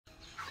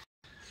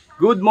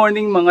Good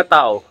morning mga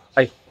tao.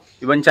 Ay,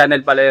 ibang channel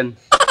pala yun.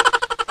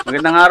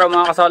 Magandang araw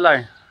mga ka-solar.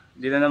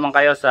 Dito naman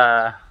kayo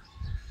sa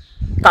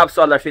Top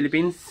Solar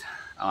Philippines.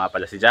 Ako nga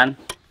pala si Jan.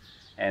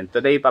 And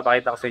today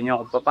papakita ko sa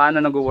inyo kung paano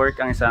nag-work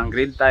ang isang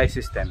grid tie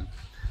system.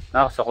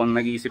 No? So kung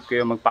nag-iisip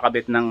kayo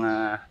magpakabit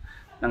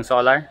ng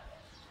solar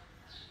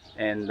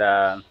and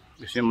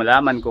gusto nyo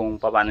malaman kung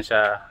paano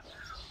siya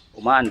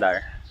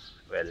umaandar,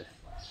 well,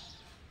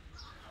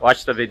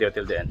 watch the video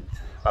till the end.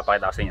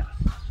 Papakita ko sa inyo.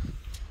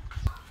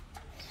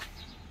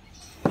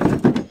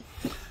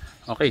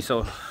 Okay,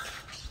 so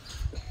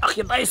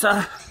akyat tayo sa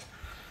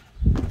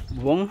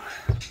bubong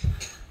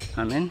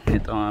namin.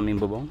 Ito ang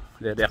aming bubong,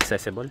 very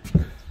accessible.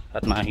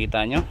 At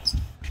makikita nyo,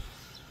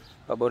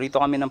 paborito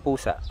kami ng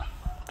pusa,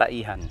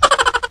 taihan.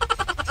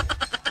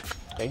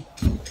 Okay,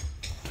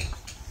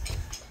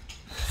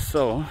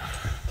 so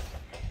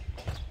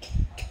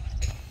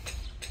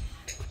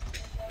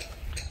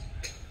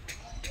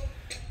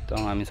ito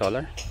ang aming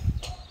solar.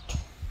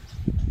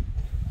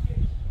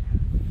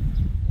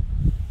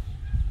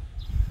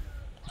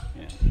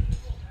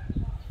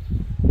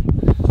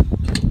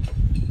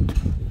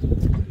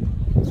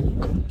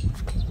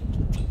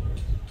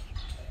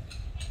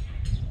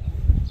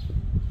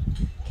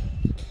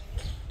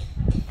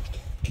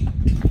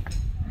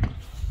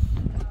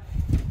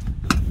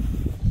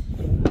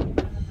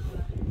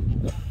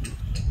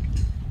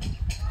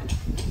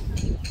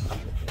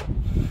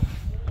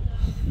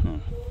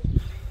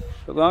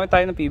 So, gumamit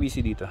tayo ng PVC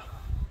dito.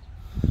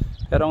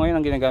 Pero ngayon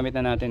ang ginagamit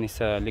na natin is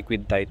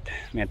liquid tight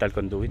metal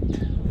conduit.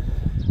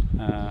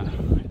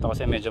 Ito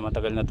kasi medyo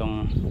matagal na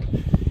tong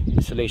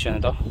installation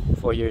na to,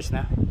 4 years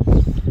na.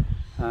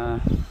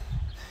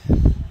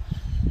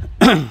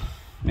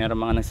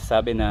 Meron mga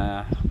nagsasabi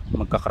na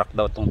magka-crack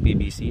daw tong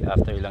PVC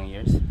after ilang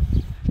years.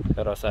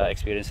 Pero sa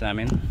experience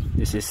namin,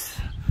 this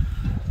is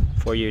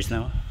 4 years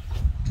now.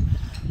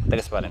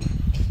 Tagas pa rin.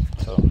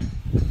 So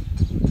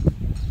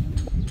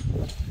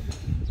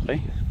okay.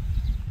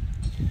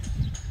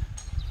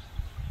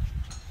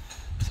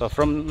 So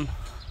from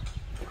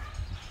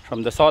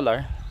the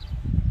solar,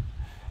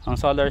 ang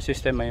solar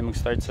system ay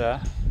mag-start sa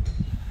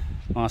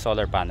mga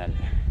solar panel.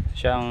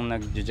 Siya ang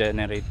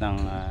nag-generate ng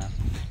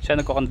siya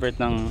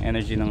nagko-convert ng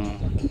energy ng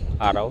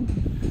araw.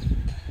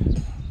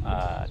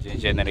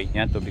 Generate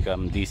niya to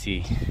become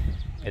DC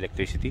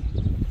electricity.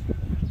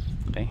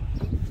 Okay?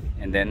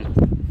 And then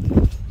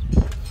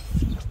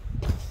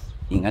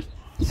ingat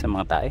sa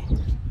mga tae.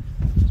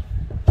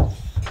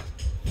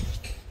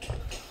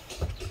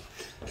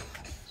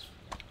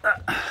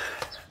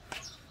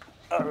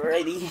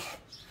 Alrighty.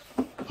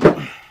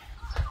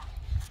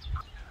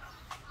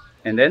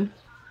 And then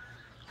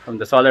from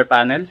the solar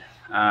panel,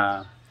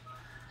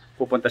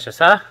 pupunta siya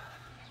sa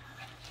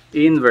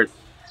invert.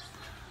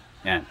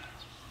 Yan.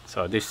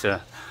 So this I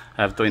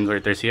have two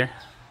inverters here.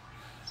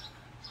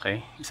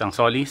 Okay, isang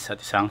Solis at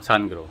isang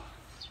Sungrow.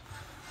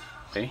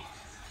 Okay.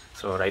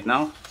 So right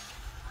now,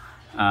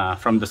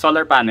 from the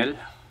solar panel,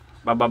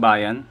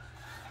 bababa yan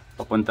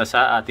papunta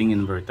sa ating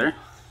inverter.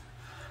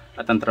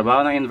 At ang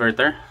trabaho ng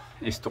inverter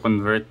is to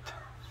convert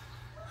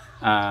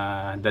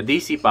the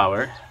DC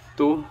power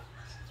to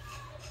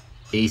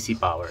AC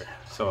power.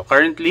 So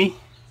currently,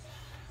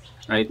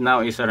 right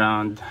now is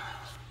around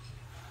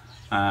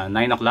 9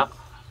 o'clock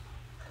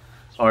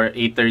or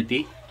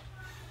 8:30.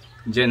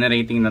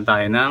 Generating na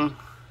tayo ng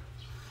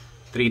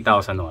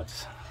 3,000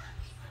 watts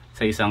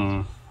sa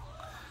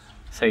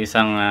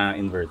isang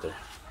inverter.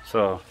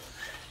 So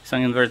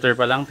isang inverter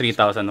pa lang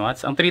 3,000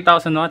 watts. Ang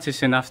 3,000 watts is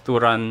enough to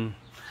run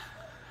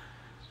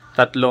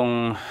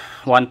tatlong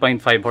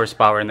 1.5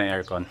 horsepower na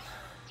aircon.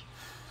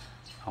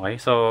 Okay,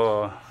 so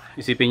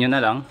isipin nyo na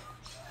lang,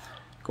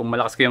 kung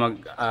malakas kayo mag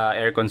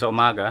aircon sa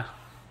umaga,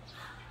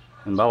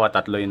 halimbawa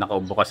tatlo yung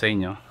nakaubukas sa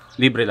inyo,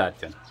 libre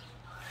lahat yan.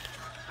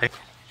 Okay.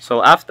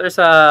 So after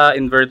sa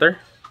inverter,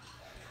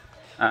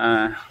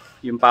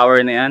 yung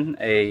power na yan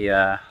ay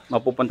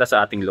mapupunta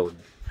sa ating load,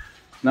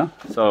 no?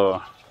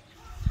 So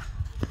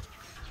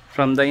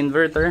from the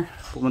inverter,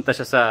 pupunta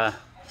siya sa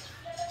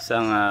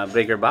isang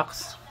breaker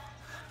box.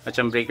 At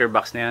yung breaker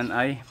box na yan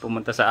ay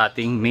pumunta sa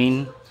ating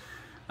main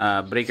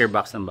breaker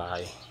box ng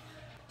bahay.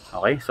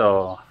 Okay,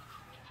 so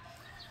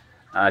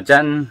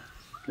dyan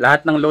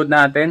lahat ng load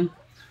natin,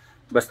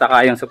 basta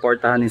kayang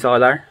suportahan ni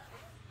solar,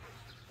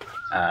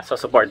 so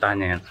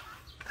suportahan niya yan.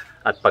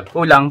 At pag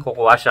kulang,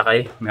 kukuha siya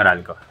kay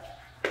Meralco,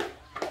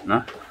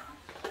 no?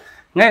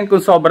 Ngayon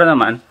kung sobra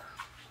naman,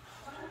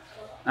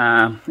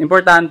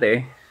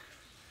 importante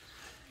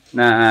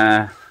na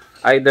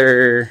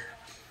either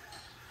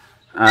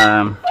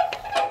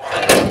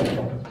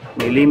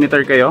may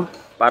limiter kayo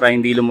para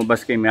hindi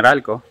lumabas kay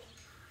Meralco,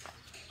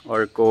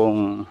 or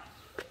kung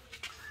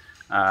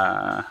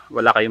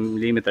wala kayong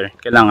limiter,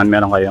 kailangan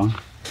meron kayong,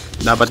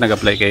 dapat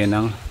nag-apply kayo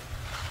ng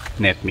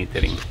net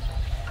metering.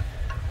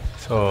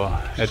 So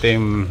ito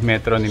yung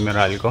metro ni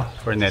Meralco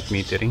for net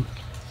metering,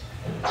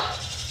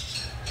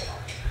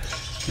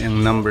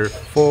 yung number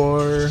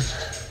 4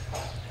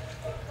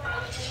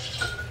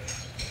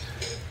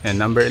 and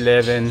number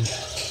 11.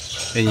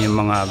 Yan yung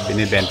mga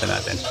binibenta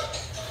natin.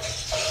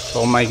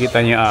 So kung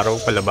makikita niyo yung araw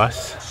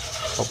palabas,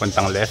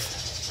 papuntang left,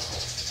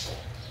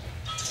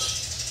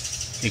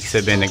 ibig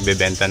sabihin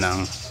nagbebenta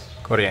ng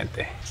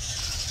kuryente.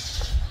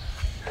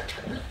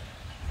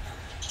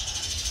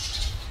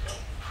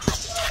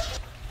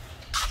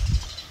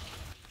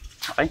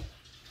 Okay.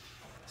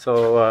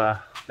 So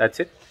that's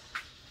it.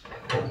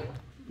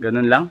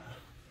 Ganun lang.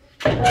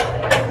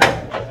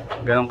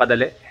 Ganun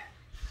kadali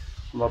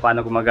kung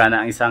paano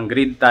gumagana ang isang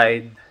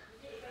grid-tied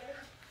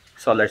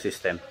solar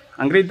system.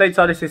 Ang grid-tied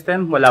solar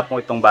system, wala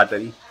pong itong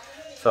battery.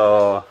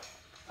 So,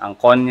 ang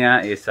con niya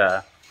is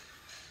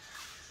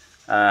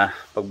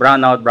pag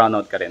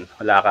brownout ka rin.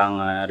 Wala kang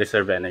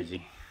reserve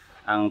energy.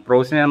 Ang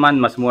pros niya naman,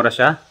 mas mura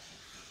siya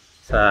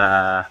sa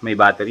may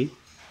battery.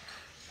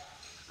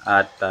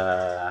 At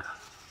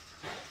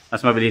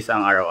mas mabilis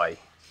ang ROI.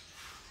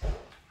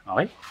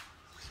 Okay?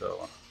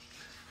 So,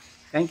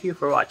 thank you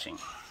for watching.